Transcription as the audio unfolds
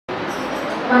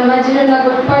మన మధ్యలో ఉన్న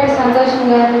గొప్పపాటి సంతోషం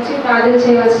గారి నుంచి ప్రార్థన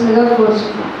చేయవలసిందిగా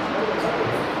కోరుచున్నాం.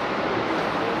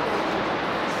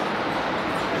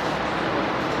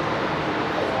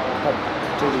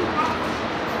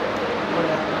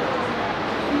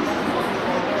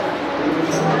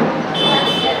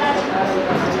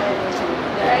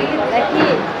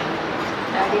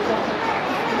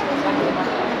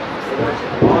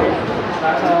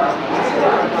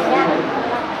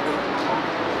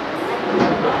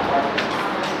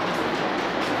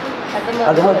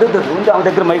 అది వద్దు ఉంది, ఆమె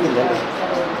దగ్గర మైక్ ఉంది,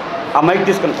 ఆ మైక్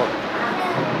తీసుకుని పో.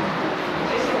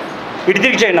 ఇటు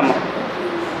తిరిగి చేయండి అమ్మ.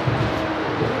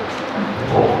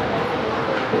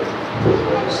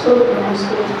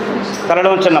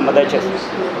 తలలో ఉంచండి అమ్మ దయచేసి.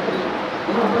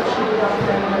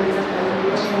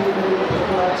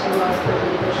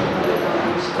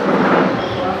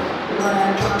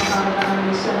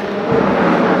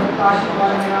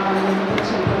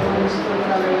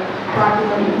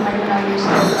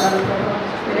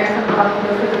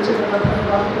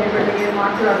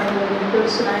 మాట్లాడుతున్నారు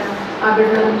తెలుస్తున్నాయి. ఆ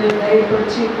బిడ్డలను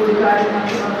ధైర్యపరిచి కూడి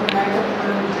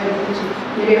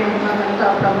మీరేమంతా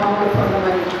ప్రభావం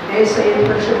పొందమని యేసయ్య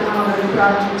పరిశుద్ధనామములో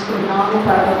ప్రార్థించుకున్నాము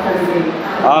పరమ తండ్రి.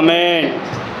 ఆమేన్.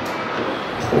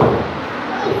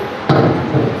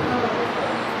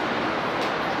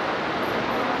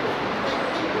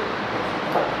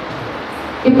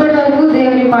 ఇప్పటి వరకు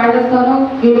దేవుని పాటలతోనూ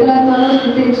గీతలతోనూ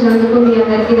స్తుతించినందుకు మీ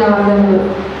అందరికీ నా వందనములు.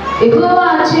 యెహోవా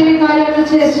ఆశ్చర్య కార్యములు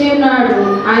చేసి ఉన్నాడు,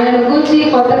 ఆయనను గూర్చి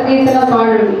కొత్త కీర్తన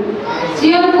పాడుడి.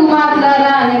 సీయోను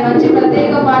కుమార్తెలారా అనే మంచి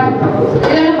ప్రత్యేక పాట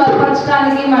స్త్రీలను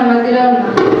బలపరచడానికి మన మధ్యలో ఉన్న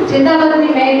చింతావతిని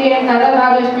మేరీ కథ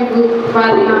భాగలక్ష్మి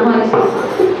వారిని ఆహ్వానిస్తాం.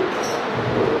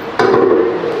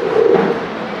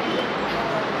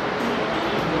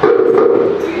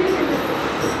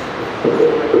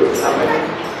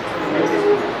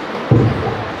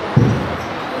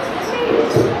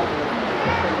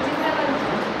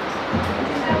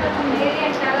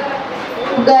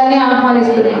 గారిని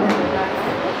ఆహ్వానిస్తున్నాం.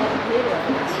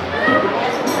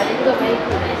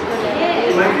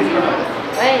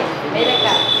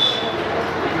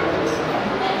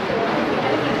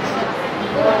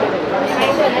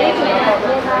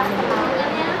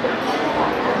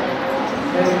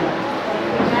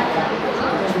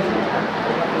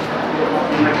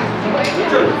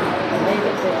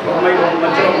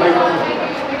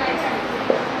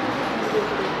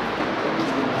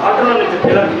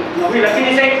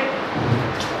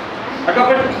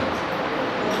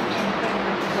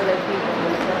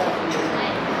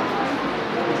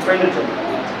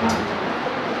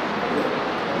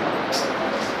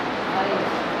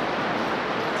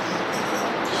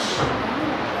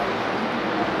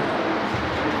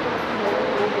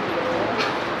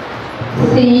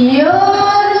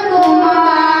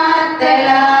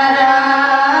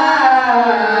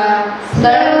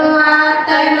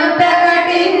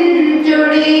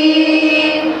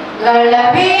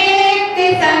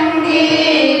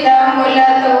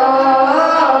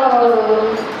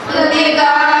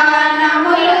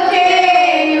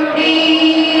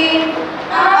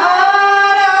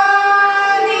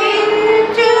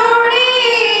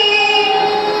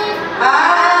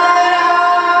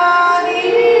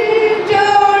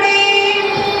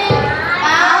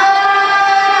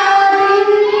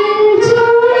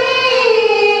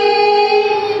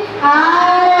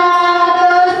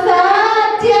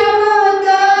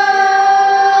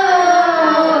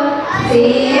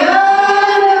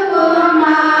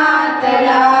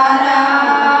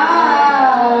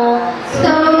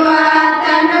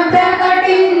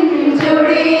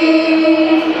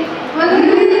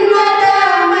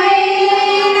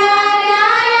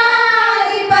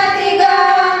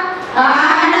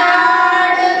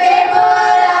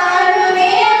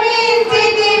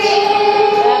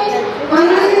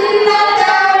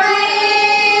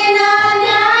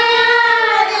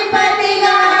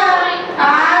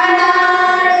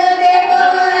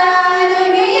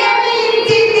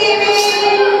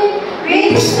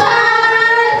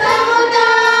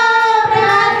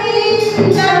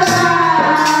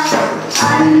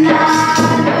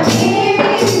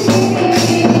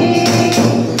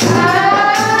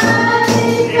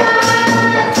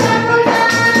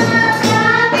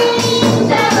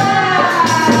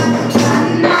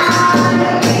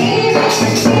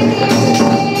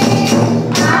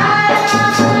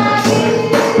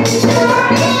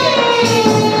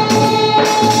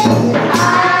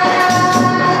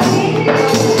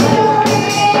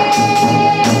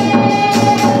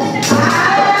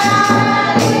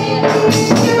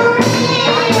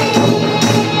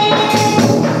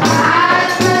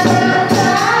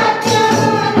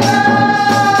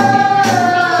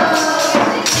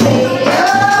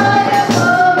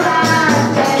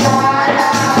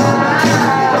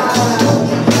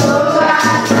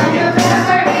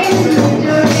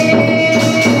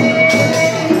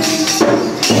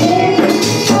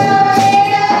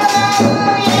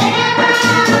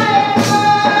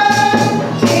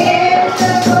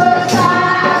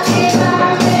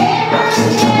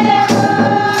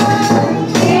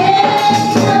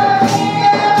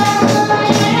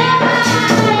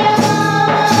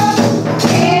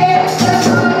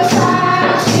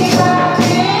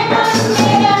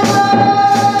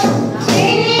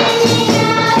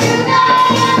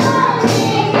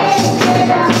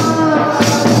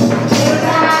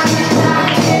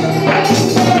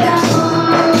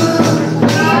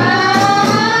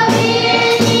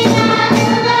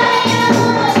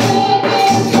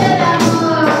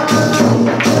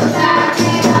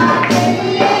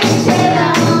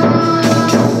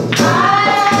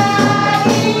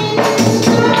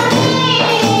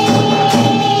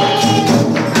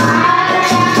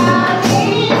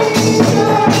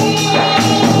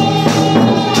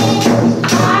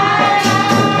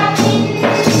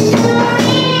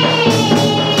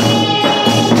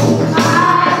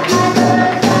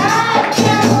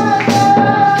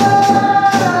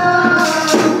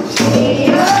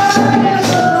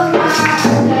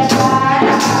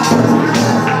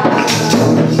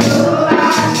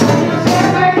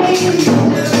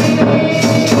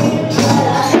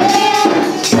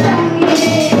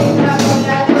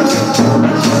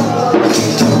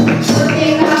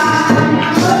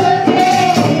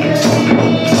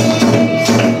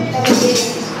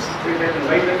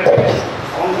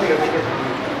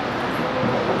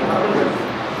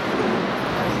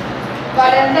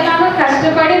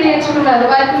 పడి నేర్చుకున్నారు.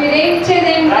 వారికి మీరు ఏం ఇచ్చేది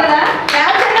ఏమి కదా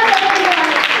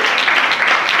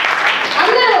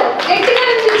అందరూ గట్టిగా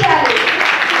నిలిచారు.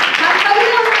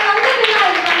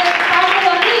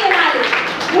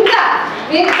 ఇంకా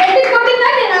మీరు గట్టి కొట్టిందా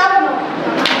నేను ఆపను.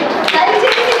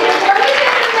 దయచేసి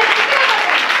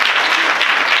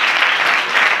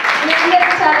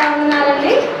అందరికీ చాలా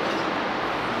ఉన్నారండి.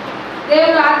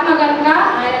 దేవుడు ఆత్మ కనుక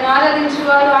ఆయనను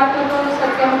ఆరాధించేవారు ఆత్మతోనూ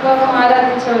సత్యంతోనూ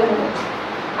ఆరాధించవచ్చు.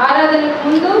 ఆరాధనకు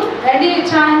ముందు రెడీ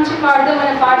ఉత్సాహించి పాడడం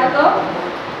అనే పాటతో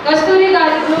కస్తూరి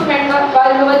గారి గ్రూప్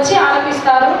వాళ్ళు వచ్చి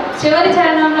ఆలపిస్తారు. చివరి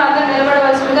చరణంలో అందరూ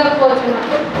నిలబడవలసిందిగా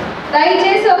కోరుచున్నాను.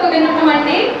 దయచేసి ఒక విన్నపం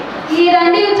అండి, ఈ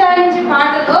రండి ఉచ్చారించి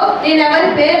పాటలో నేను ఎవరి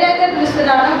పేర్లైతే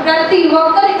పిలుస్తున్నానో ప్రతి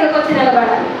ఒక్కరు ఇక్కడికి వచ్చి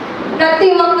నిలబడాలి. ప్రతి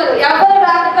ఒక్కరు ఎవరు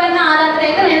రాకపోయినా ఆరాధన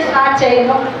అయితే నేను స్టార్ట్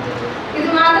చేయను. ఇది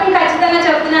మాత్రం ఖచ్చితంగా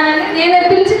చెప్తున్నానండి. నేను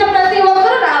పిలిచిన ప్రతి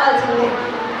ఒక్కరు రావాల్సిందే.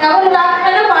 ఎవరు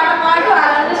రాకపోయినా పాట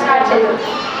ఆరాధన స్టార్ట్ చేయను.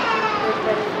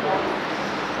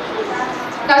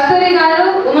 కస్తూరి గారు,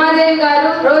 ఉమాదేవి గారు,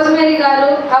 రోజ్మేరీ గారు,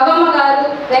 అవ్వమ్మ గారు,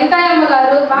 వెంకయ్యమ్మ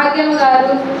గారు, భాగ్యమ్మ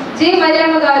గారు, జి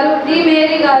మరియమ్మ గారు, డి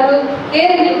మేరీ గారు, కే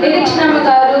నిరీక్షణమ్మ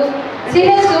గారు,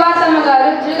 సిహెచ్ సువాసమ్మ గారు,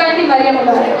 జుగంటి మరియమ్మ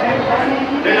గారు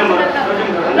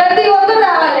ప్రతి ఒక్కరు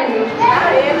రావాలండి.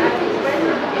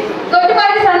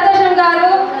 తొట్టిపాటి సంతోషం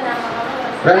గారు,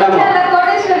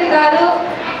 కోటేశ్వరి గారు,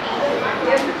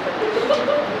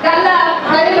 గల్లా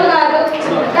హరిమ గారు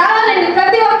రావాలండి.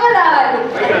 ప్రతి ఒక్కరు రావాలి.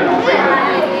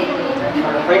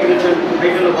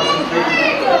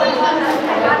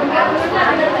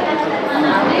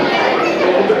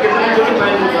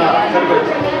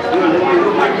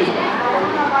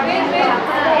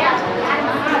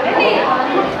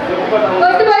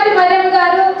 కొట్టుబాటి మరియమ్మ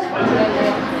గారు,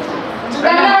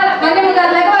 మరియమ్మ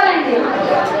గారు లెగవాలండి.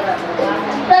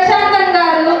 ప్రశాంతం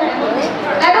గారు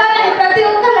లెగవాలండి. ప్రతి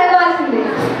ఒక్కరు లెగవాల్సింది.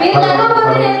 మీరు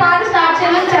లెగకపోతే నేను పాట స్టార్ట్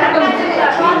చేయమని చెప్పండి.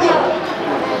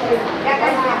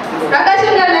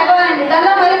 ప్రకాశం గారు లెగవాలండి.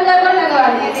 గల్లా మరియమ్మ గారు కూడా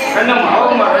లెగవాలి.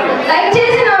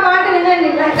 దయచేసి నా మాట వినండి.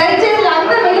 దయచేసి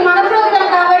అందరూ ఇది మన ప్రోగ్రాం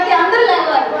కాబట్టి అందరూ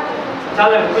లెగవాలి.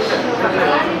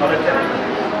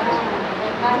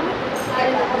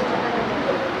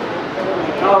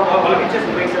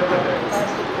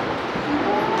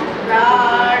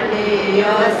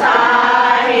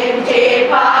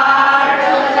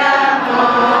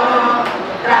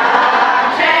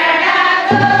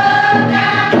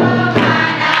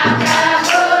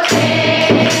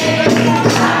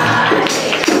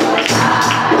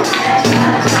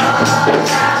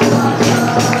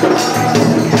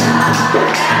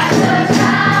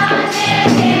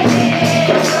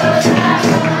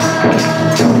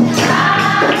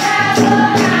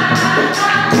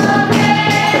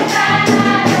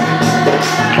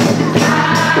 Yeah.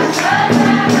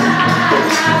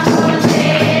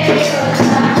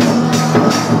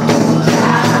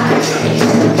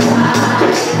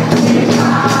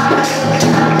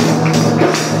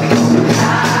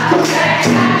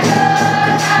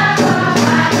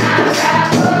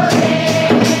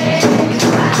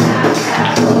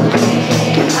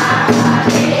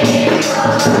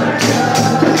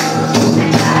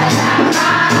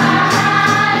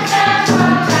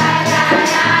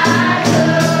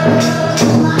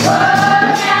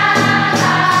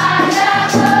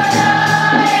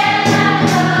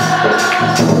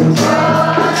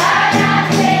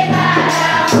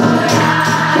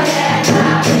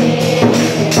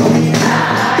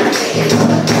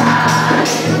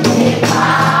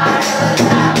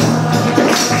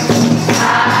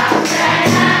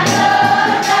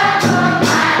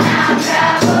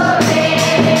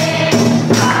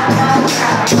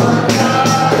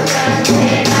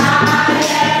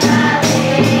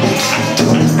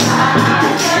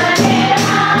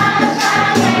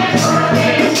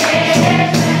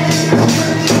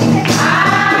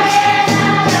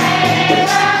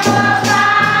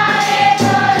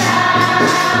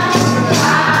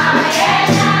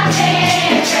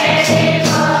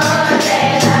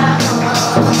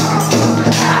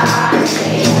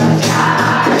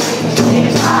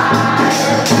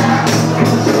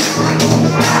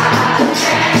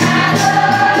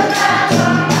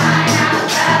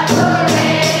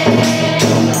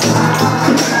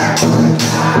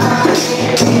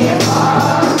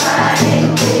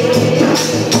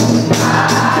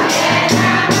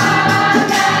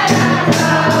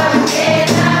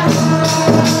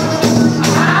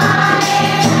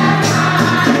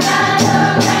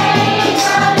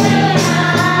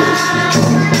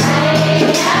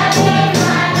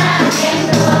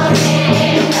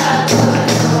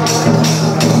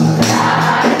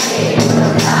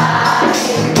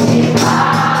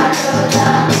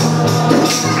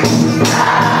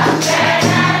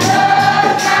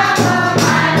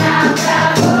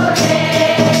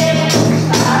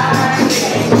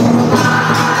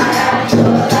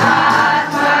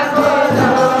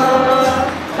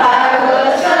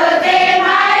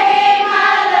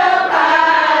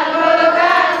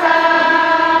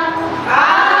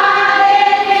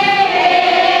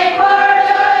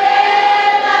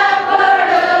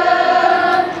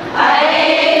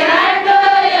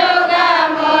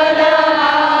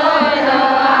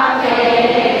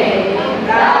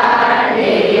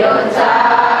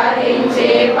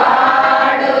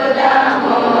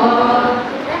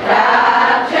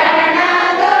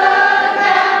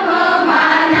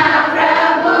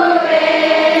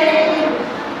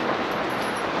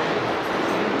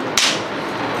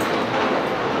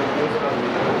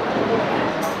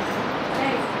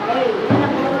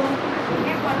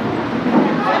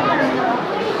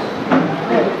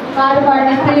 పాట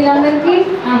పాడిన స్త్రీలందరికీ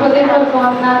నా హృదయపూర్వక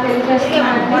వందనాలు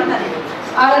తెలియజేస్తున్నానండి.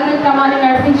 ఆరాధన క్రమాన్ని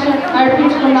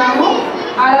నడిపించుకున్నాము.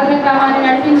 ఆరాధన క్రమాన్ని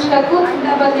నడిపించుటకు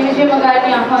చింతాపతి విజయమ్మ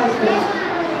గారిని ఆహ్వానిస్తున్నాము.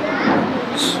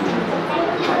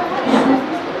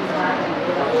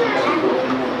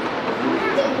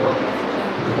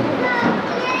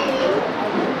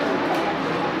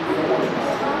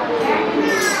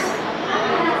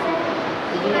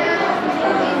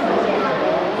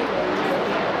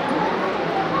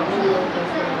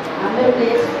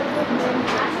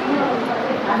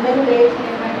 అందరూ లేచి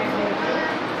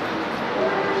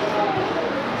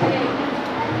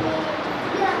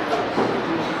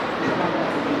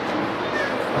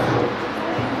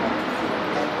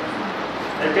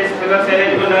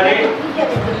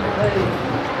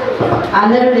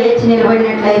అందరూ లేచి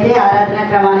నిలబడినట్లయితే ఆరాధన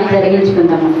క్రమాన్ని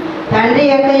జరిగించుకుందాము. తండ్రి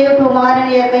యొక్కయు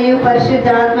కుమారుని యొక్కయు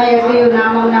పరిశుద్ధాత్మ యొక్కయు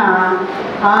నామమున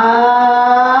ఆమేన్.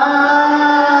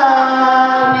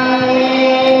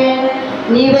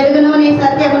 నీ వెలుగును నీ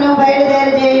సత్యమును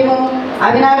బయలుదేరజేయము.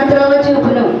 అవి నాకు త్రోవ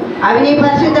చూపును. అవి నీ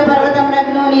పరిశుద్ధ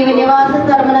పర్వతమునకును నీవి నివాస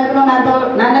స్థలమునకును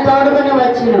నన్ను తోడుకొని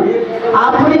వచ్చును.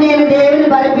 అప్పుడు నేను దేవుని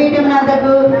బలిపీఠం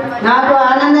నద్దకు నాకు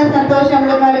ఆనంద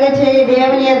సంతోషములు కలుగచేయి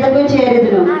దేవుని యొద్దకు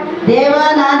చేరుదును. దేవా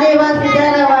నా దేవా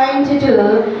సితార వాయించుచు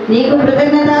నీకు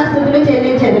కృతజ్ఞతాస్తుతులు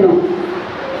చెల్లించెదను.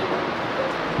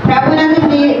 ప్రభునందు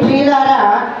ప్రియులారా,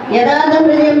 యథార్థ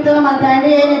హృదయంతో మన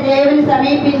తండ్రి అయిన దేవుని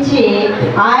సమీపించి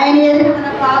ఆయన ఎదుట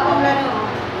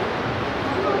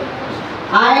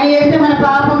మన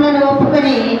పాపములను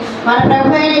ఒప్పుకొని మన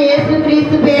ప్రభు అయిన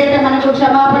యేసుక్రీస్తు పేరిట మనకు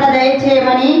క్షమాపణ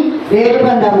దయచేయమని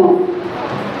వేడుకొందాము.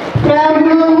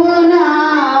 ప్రభువు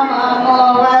నామము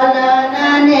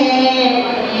వలననే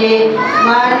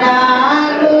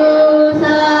మనకు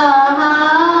సహాయము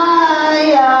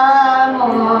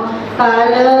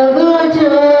కలుగుచున్నది.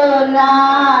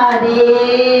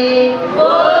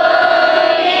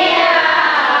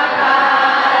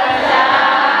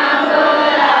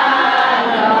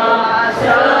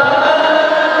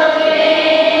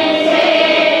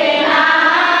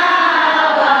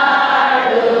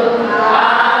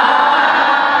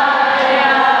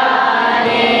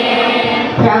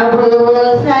 ప్రభువు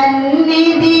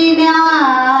సన్నిధి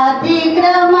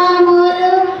అతిక్రమములు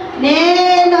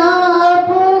నేను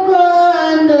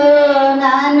ఒప్పుకొందు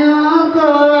నన్ను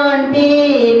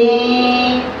కొంటిని.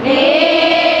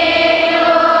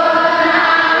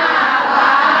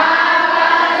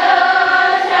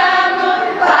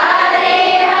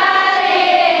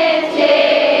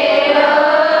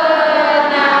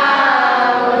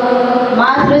 మా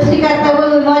సృష్టికర్తవు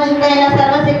విమోచకుడైన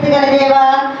సర్వశక్తి గల దేవా,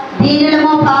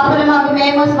 దీనులము పాపులము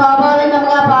మేము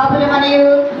స్వాభావికముగా పాపులమనియు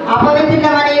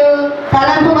అపవిత్రులమనియు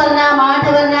తలంపు వలన మాట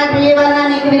వలన క్రియ వలన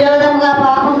నీకు విరోధముగా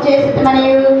పాపం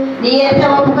చేసిమనియు నీ ఎదుట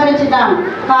ఒప్పుకొనుచున్నాం.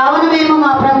 కావున మేము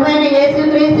మా ప్రభు అయిన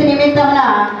యేసుక్రీస్తు నిమిత్తమున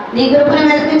నీ కృపను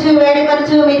వెతుకుచు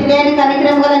వేడుకొనుచు మితిలేని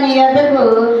కనికరం గల నీ యొద్దకు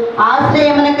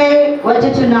ఆశ్రయమునకై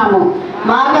వచ్చుచున్నాము.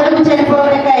 మా కొరకు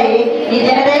చనిపోవడకై నీ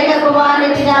జనరేక కుమారుని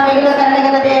ఇచ్చిన మిగులు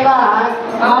కన్నగల దేవా,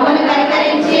 మమ్మల్ని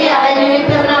కనికరించి ఆయన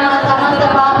నిమిత్తమున మా సమస్త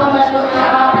పాపములకు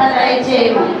క్షమాపణ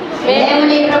దయచేయము. మేము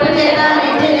నీ కృప చేత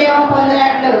నిత్య జీవం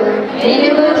పొందినట్లు నిన్ను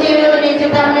గూర్చియు నీ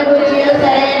చిత్తమును గూర్చియు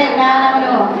సరైన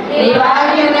జ్ఞానమును నీ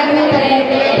భాగ్యమునకు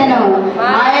తెలియజేయను.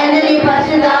 ఆయన నీ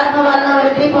పరిశుద్ధాత్మ వలన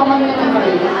వృద్ధి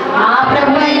పొందుతున్నది. ఆ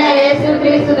ప్రభు అయిన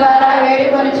యేసుక్రీస్తు ద్వారా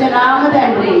వేడుకొనుచున్నాము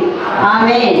తండ్రి.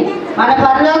 ఆమేన్. మన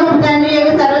పరలోకపు తండ్రి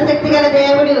యొక్క సర్వశక్తి గల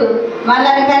దేవుడు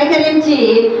మనల్ని కనికరించి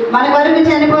మన కొరకు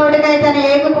చనిపోవడకై తన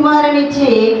ఏక కుమారునిచ్చి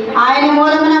ఆయన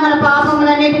మూలమున మన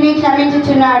పాపములన్నిటినీ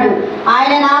క్షమించుచున్నాడు.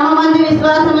 ఆయన నామమందు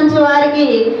విశ్వాసముంచు వారికి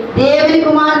దేవుని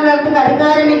కుమారులకు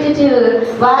అధికారం ఇచ్చుచు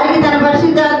వారికి తన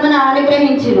పరిశుద్ధాత్మను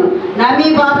అనుగ్రహించును. నమ్మి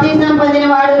బాప్తిసం పొందిన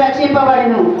వాడు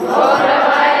రక్షింపబడును.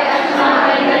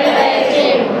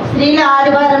 స్త్రీల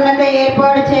ఆదివారంలో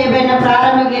ఏర్పాటు చేయబడిన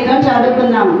ప్రారంభ గీతం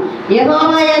చదువుకుందాం.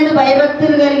 యెహోవా యందు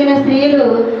భయభక్తులు కలిగిన స్త్రీలు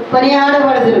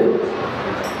కొనియాడబడుదురు.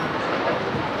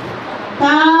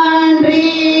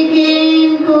 తండ్రికి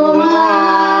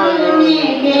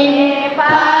కుమారునికి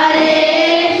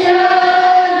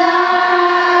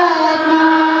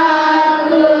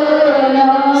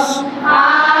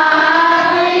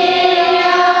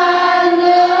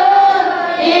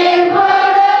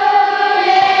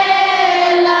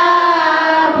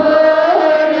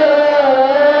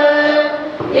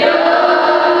Yeah.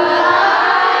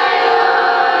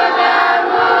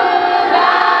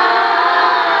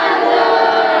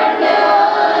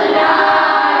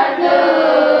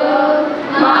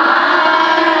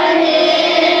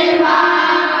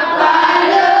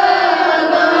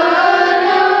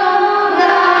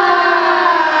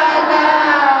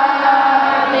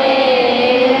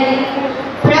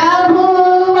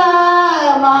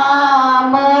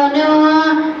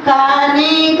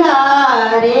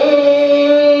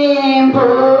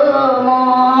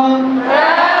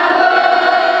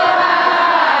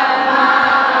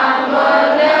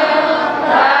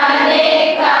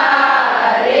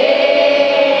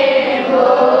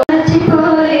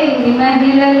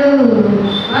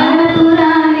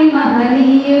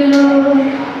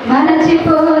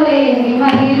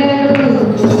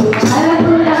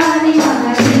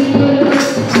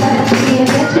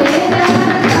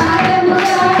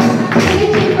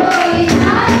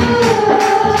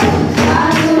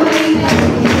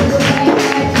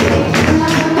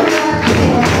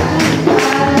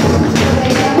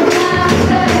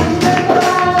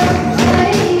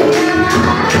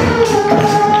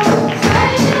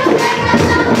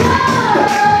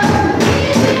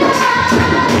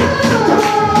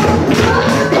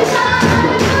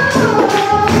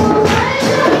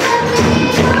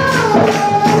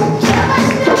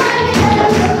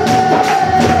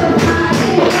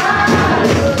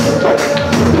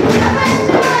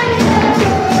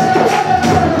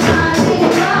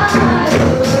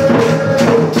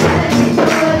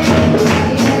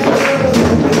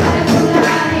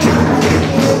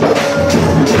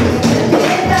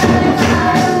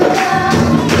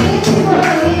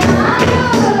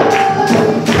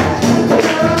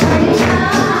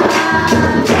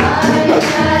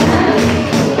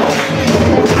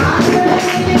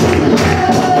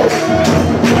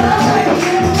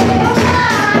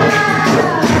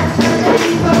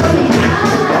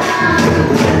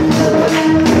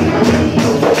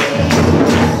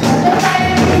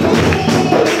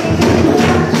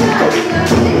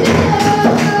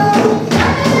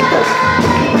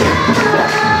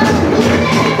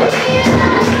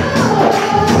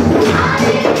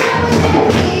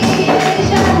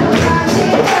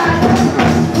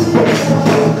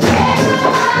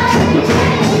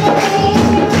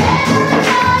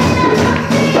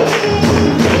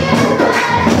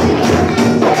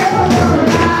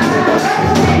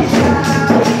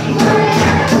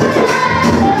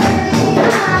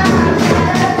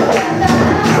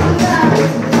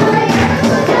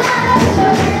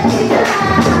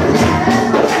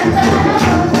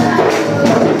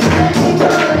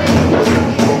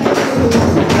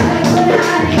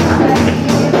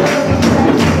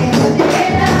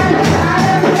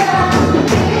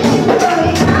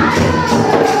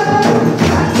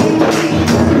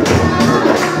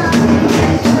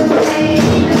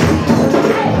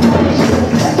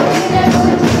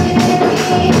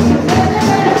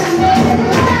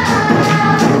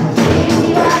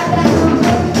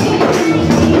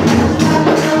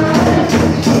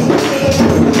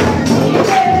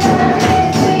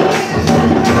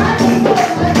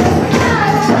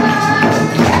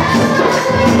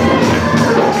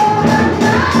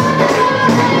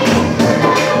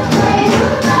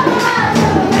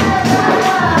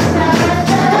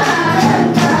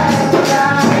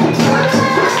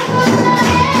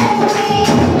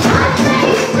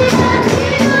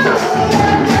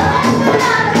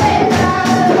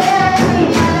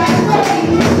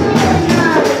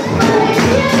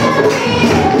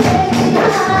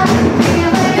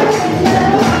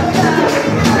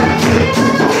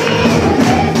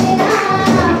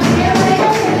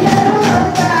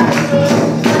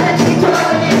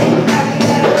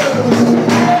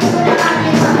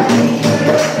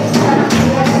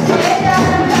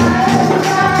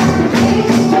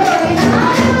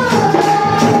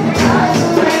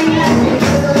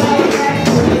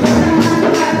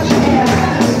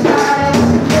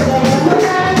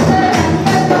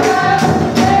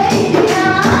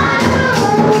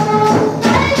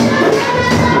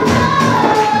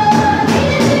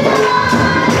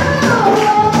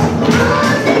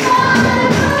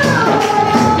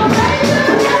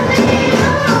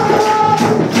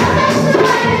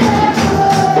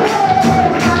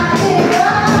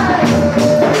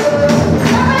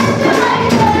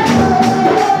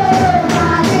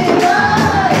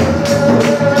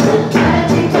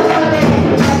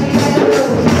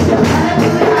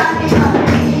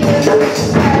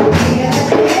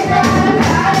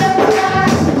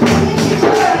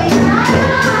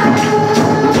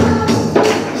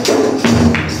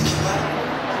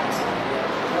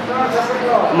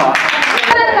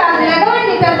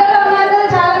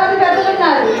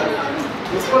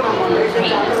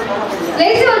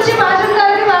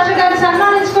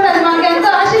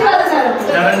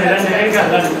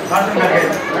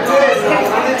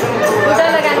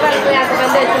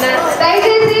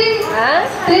 దయచేసి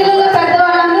స్త్రీలలో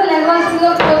పెద్దవాళ్ళందరూ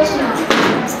లెగవలసిందిగా కోరుచున్నాం.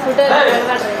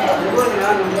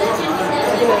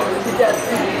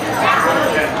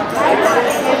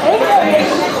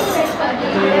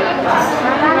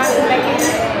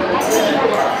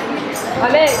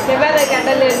 అదే కెమెరా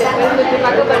గడ్డలేదు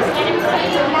పక్క పడి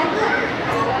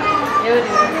ఎవరు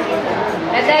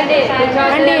ఎద్దండి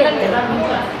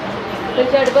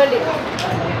కొంచెం అడుకోండి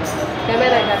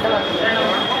కెమెరా గడ్డ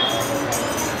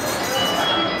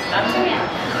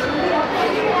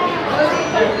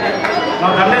మా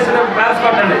గణేశ్వర క్లాస్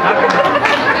పట్టండి.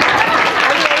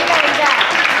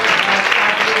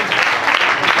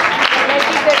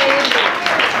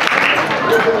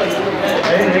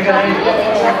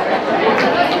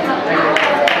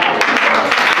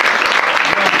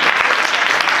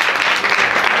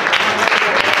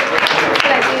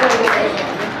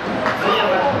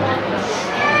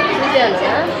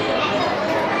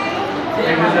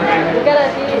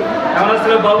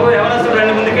 ఎవరొస్తారు బాబు? ఎవరొస్తారు?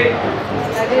 రండి ముందుకి.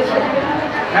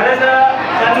 నరేంద్ర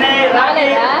సన్నీ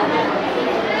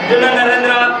జూనియర్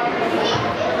నరేంద్ర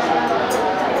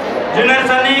జూనియర్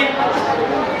సన్నీ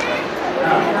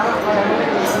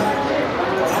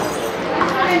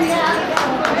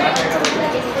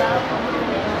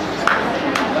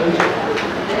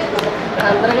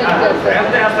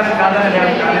ఎంత వేస్తారని కాదని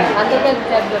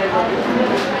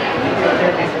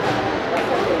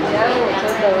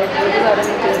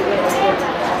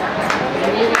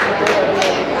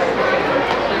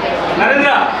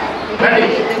నరేంద్ర రండి.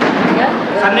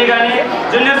 సన్నీ కానీ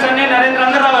జూనియర్ సన్నీ నరేంద్ర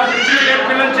అందరూ రావాలి.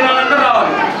 పిల్లలు వచ్చిన వాళ్ళందరూ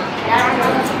రావాలి.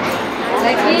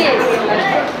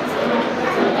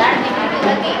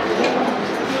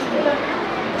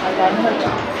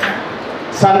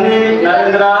 సన్నీ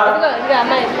నరేంద్ర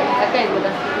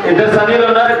ఇద్దరు సన్నీలు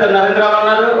ఉన్నారు, ఇద్దరు నరేంద్ర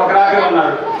ఉన్నారు, ఒక రాకే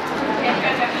ఉన్నారు.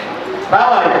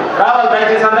 రావాలి రావాలి,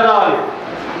 దయచేసి అందరూ రావాలి.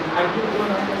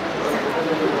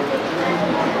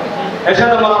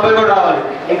 యశోదమ్మ అబ్బాయి కూడా రావాలి.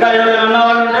 ఇంకా ఎవరైనా ఉన్న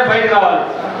వాళ్ళు ఉంటే బయటకు రావాలి,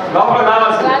 లోపలికి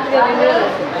రావాల్సింది.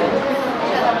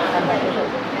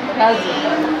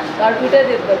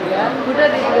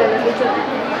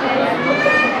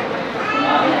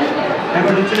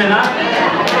 ఎక్కడ నుంచునేనా?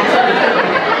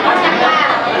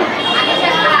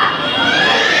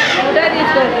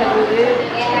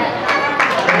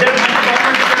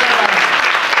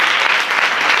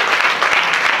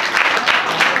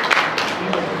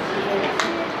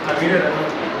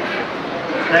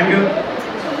 Thank you.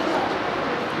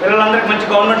 పిల్లలందరికీ మంచి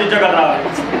గవర్నమెంట్ ఉద్యోగాలు రావాలి.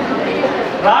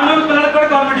 రాను పిల్లలకు కూడా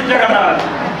గవర్నమెంట్ ఉద్యోగాలు రావాలి.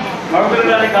 మగ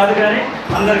పిల్లలే కాదు కానీ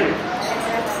అందరికీ.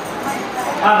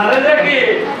 నరేంద్రకి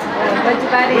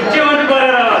ఉద్యోగం కోరే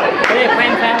రావాలి.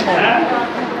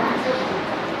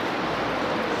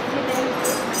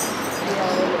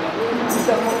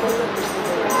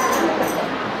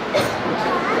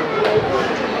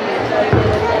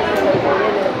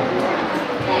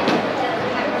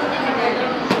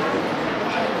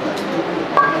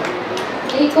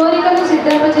 ఈ కోరికను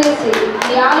సిద్ధింపజేసి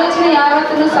ఈ ఆలోచన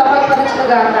యావత్తును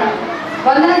సమర్పరచుగాక.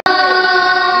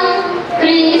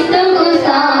 క్రీస్తుకు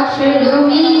సాక్షులు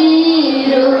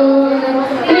మీరు,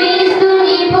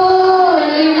 క్రీస్తుని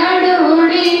పోలి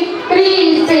నడువుడి,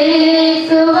 క్రీస్తే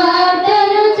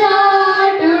సువార్తను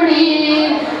చాటుడి,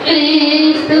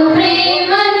 క్రీస్తు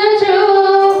ప్రేమను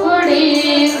చూపుడి.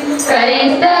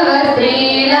 క్రైస్తవ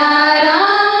స్త్రీలారా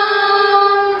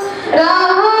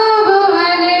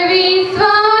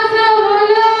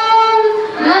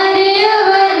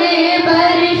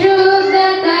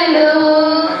పరిశుద్ధత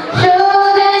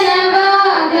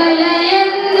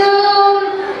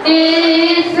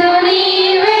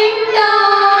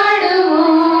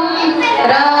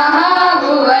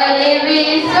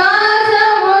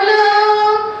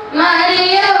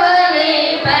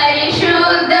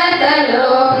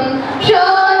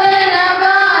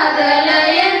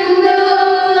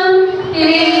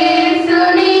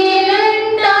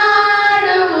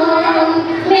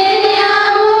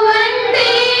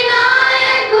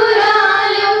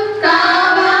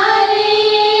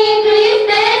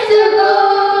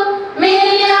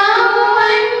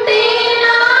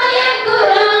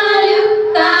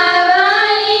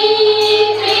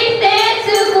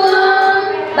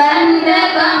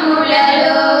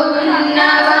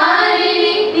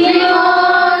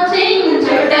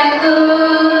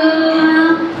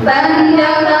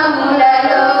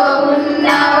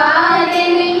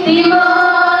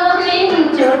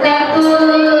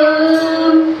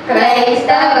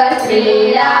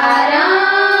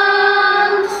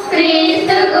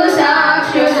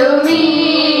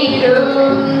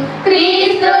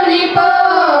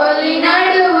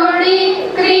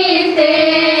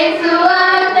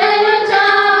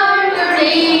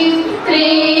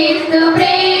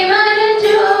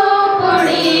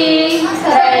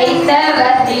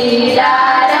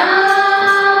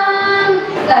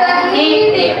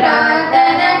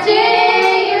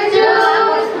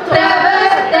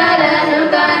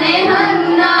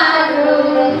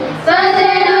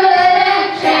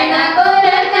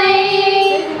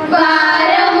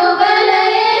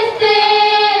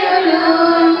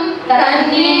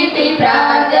పెట్టి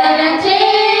ప్రార్థన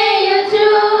చేయుచు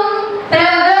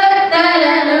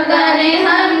ప్రవక్తలను కని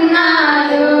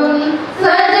హన్నాలు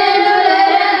స్వజనుల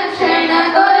రక్షణ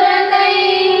కొరకై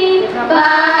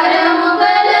భారము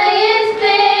గల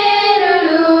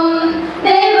ఎస్తేరులు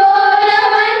దేవోల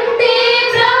వంటి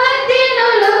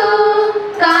ప్రవక్తినులు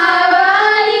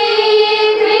కావాలి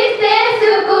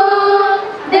క్రీస్తేసుకు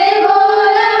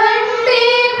దేవోల వంటి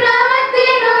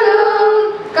ప్రవక్తినులు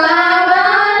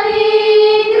కావాలి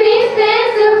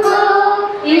క్రీస్తేసుకు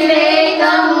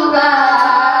వివేకముగా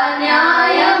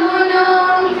న్యాయమును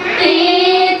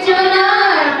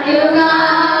తీర్చునట్లుగా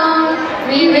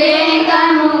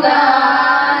వివేకముగా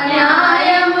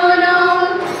న్యాయమును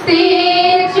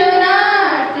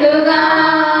తీర్చునట్లుగా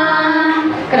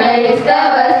క్రైస్తవ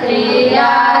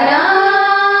స్త్రీలారా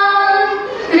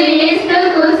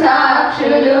క్రీస్తుకు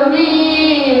సాక్షులు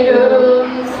మీరు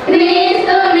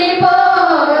క్రీస్తుని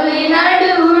పోలి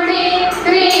నడువుడి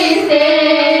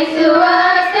క్రీస్తేసు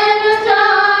వార్తను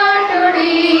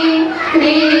చాటుడి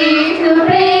క్రీస్తు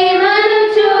ప్రేమను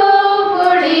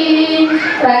చూపుడి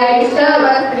క్రైస్తవ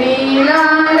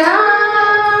స్త్రీలారా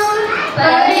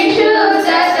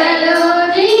పరిశుద్ధతలో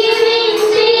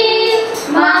జీవించి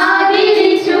మాదిరి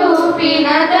చూపిన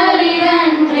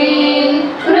తల్లిదండ్రి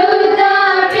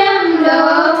వృద్ధాప్యంలో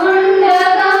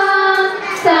ఉండగా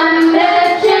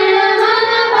సంరక్షణ మన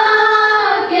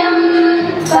భాగ్యం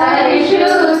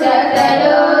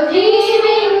పరిశుద్ధతలో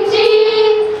జీవించి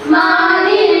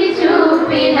మాదిరి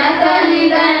చూపిన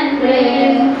తల్లిదండ్రి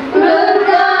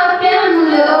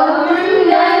వృద్ధాప్యంలో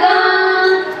ఉండగా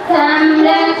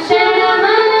సంరక్షణ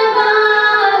మన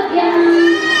భాగ్యం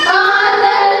ఆ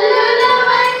తల్లుల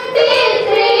వంటి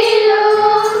స్త్రీలు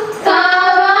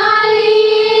కావాలి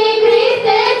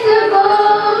క్రీస్తేసుకు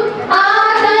ఆ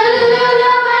తల్లుల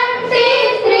వంటి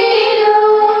స్త్రీలు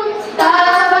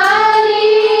కావాలి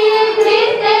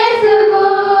క్రీస్తేసుకు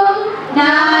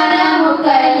జ్ఞానము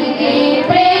కలిగి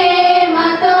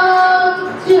ప్రేమతో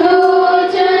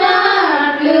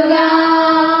చూచునట్లుగా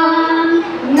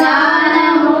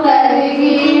జ్ఞానము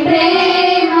కలిగి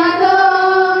ప్రేమతో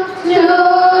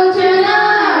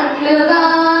చూచునట్లుగా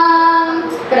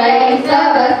క్రైస్తవ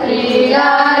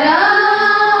స్త్రీలారా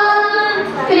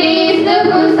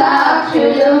క్రీస్తుకు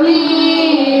సాక్షులు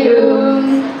మీరు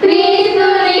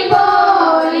క్రీస్తుని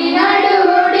పోలి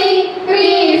నడువుడి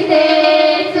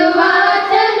క్రీస్తేసు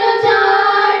వార్తను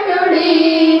చాటుడి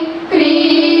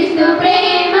క్రీస్తు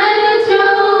ప్రేమను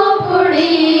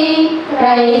చూపుడి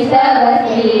క్రైస్తవ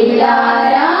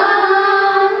స్త్రీలారా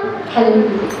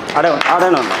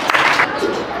ఆడను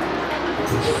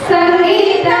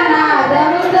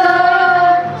సంగీతనాదముతో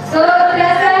స్తోత్ర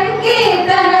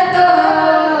సంకీర్తనతో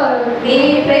నీ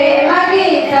ప్రేమ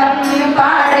గీతం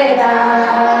పాడేదా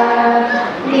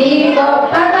నీ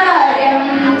గొప్ప కార్యం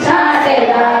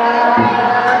చాటేదా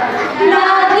నా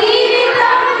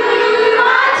జీవితం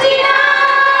మార్చిన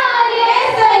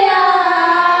యేసయ్యా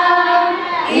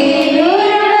ఈ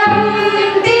రుణం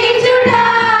తీర్చుడా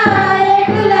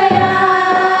ఎటులయా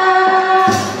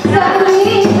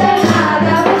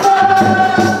సంగీతనాదముతో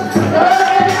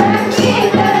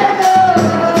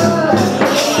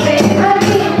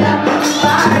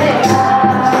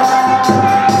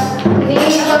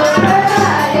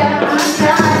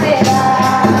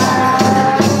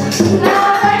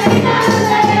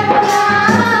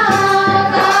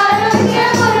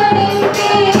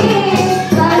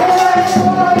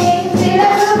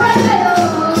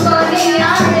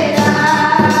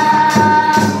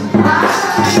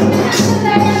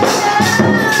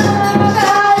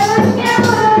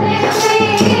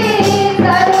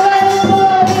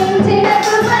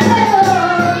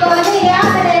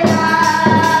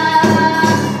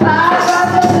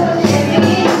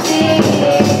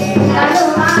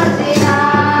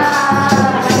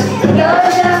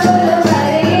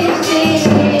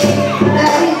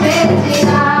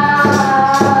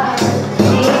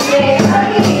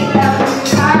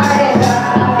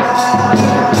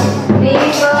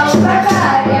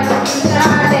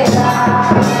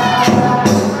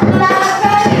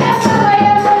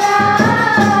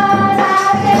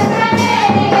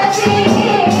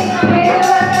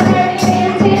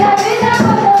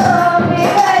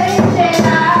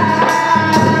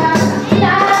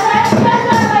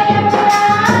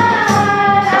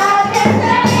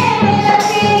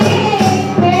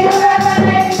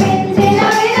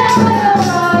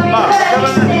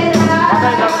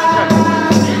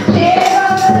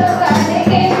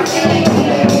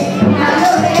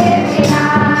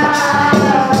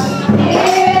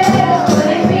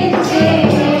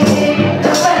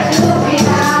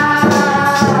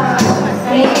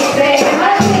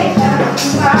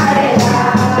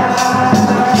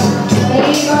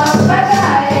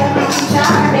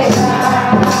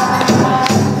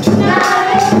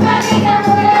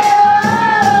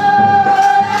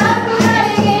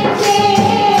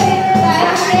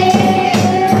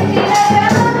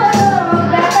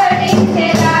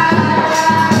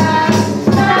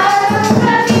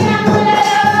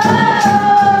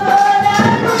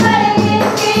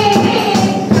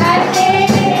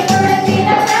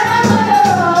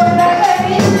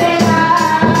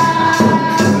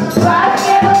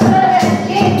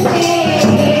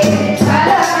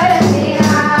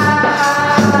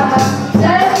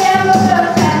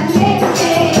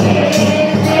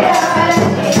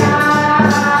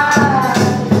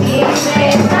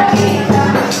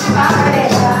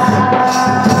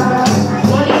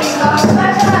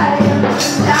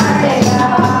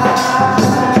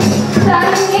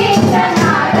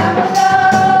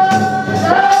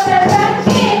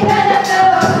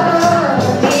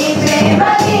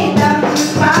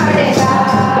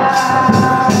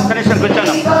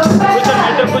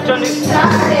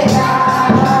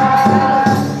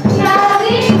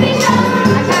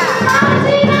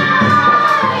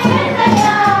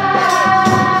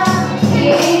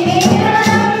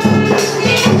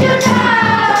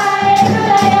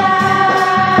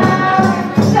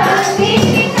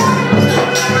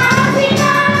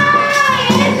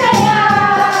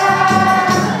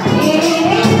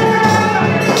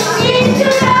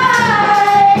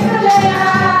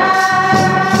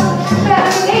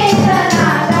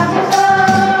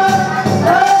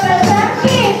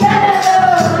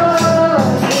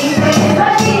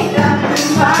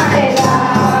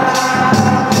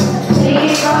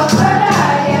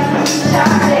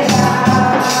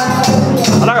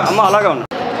అలాగే ఉన్నాడు.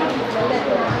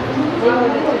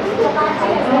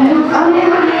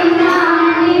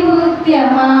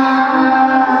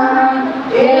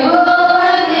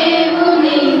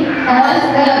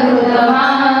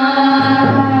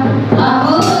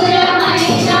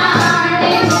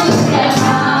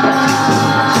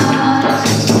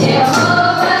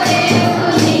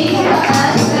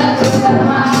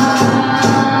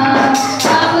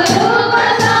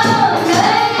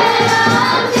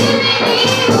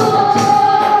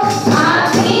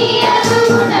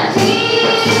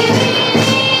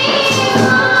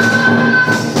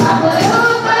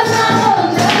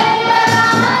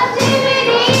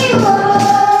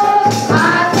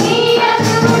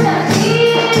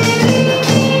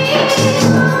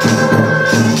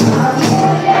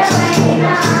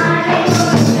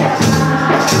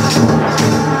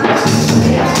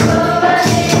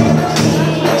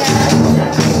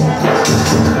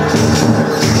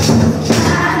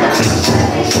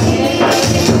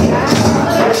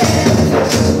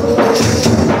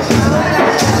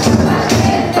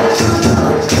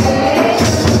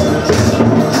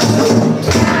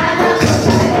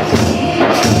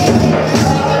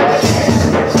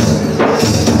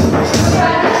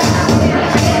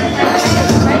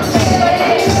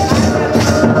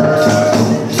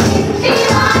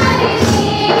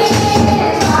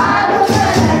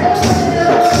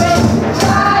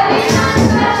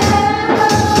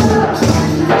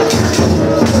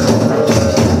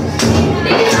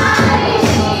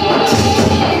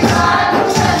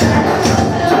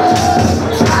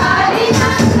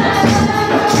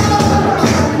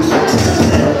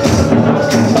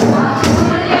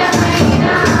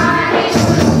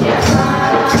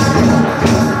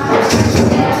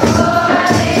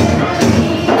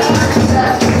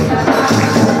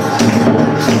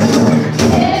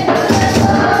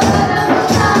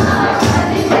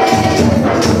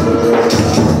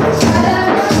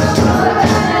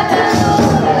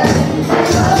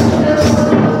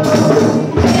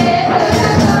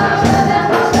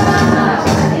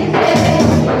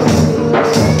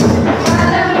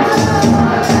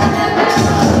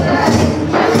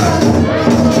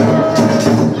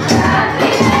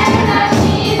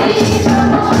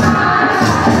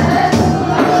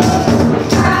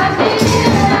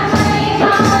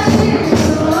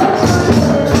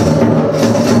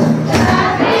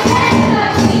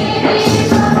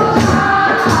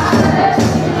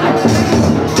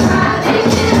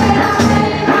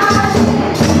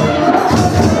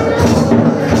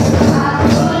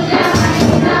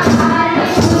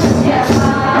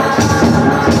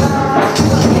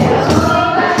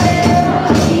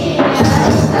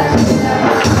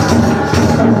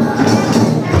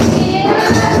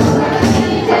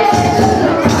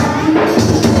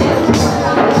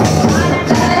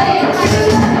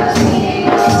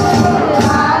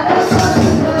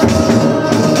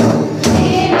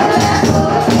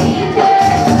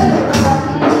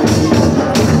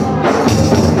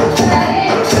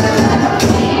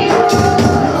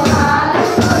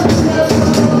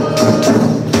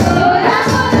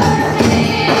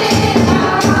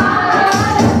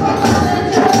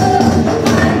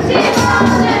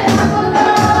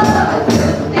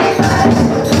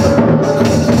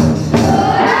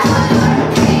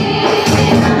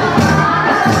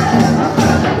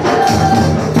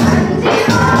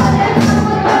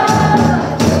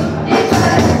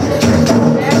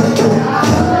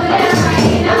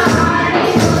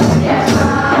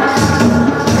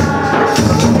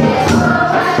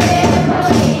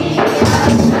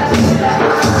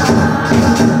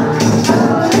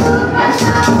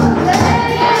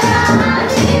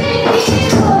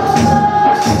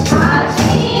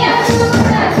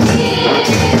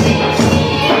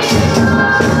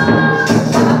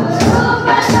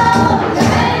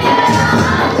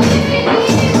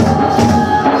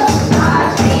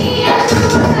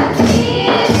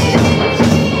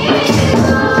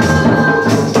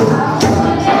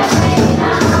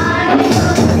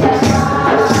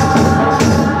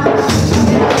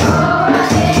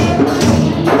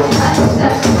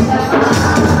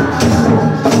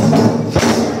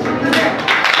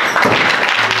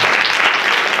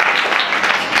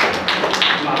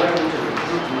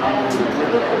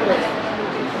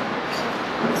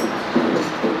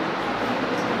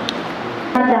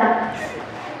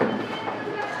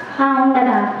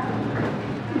 ఉండదా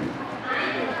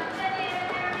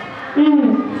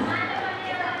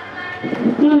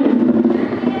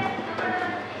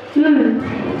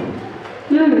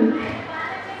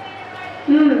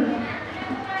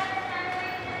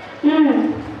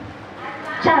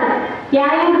చాలు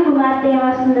యాయూరు కుమార్తె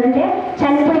ఏమొస్తుందంటే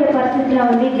చనిపోయే పరిస్థితిలో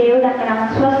ఉంది దేవుడు అక్కడ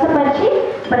స్వస్థపరిచి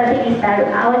బ్రతికిస్తాడు.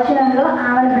 ఆ వచనంలో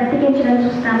ఆమెను బ్రతికించడం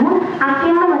చూస్తాము.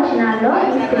 అత్యంత వచనాల్లో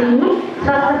ఈ స్త్రీని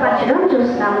స్వస్థపరచడం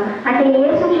చూస్తాము. అంటే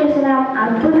యేసు చేసిన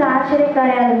అద్భుత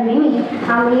ఆశ్చర్యకార్యాలు విని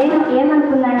ఆమె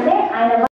ఏమనుకుందంటే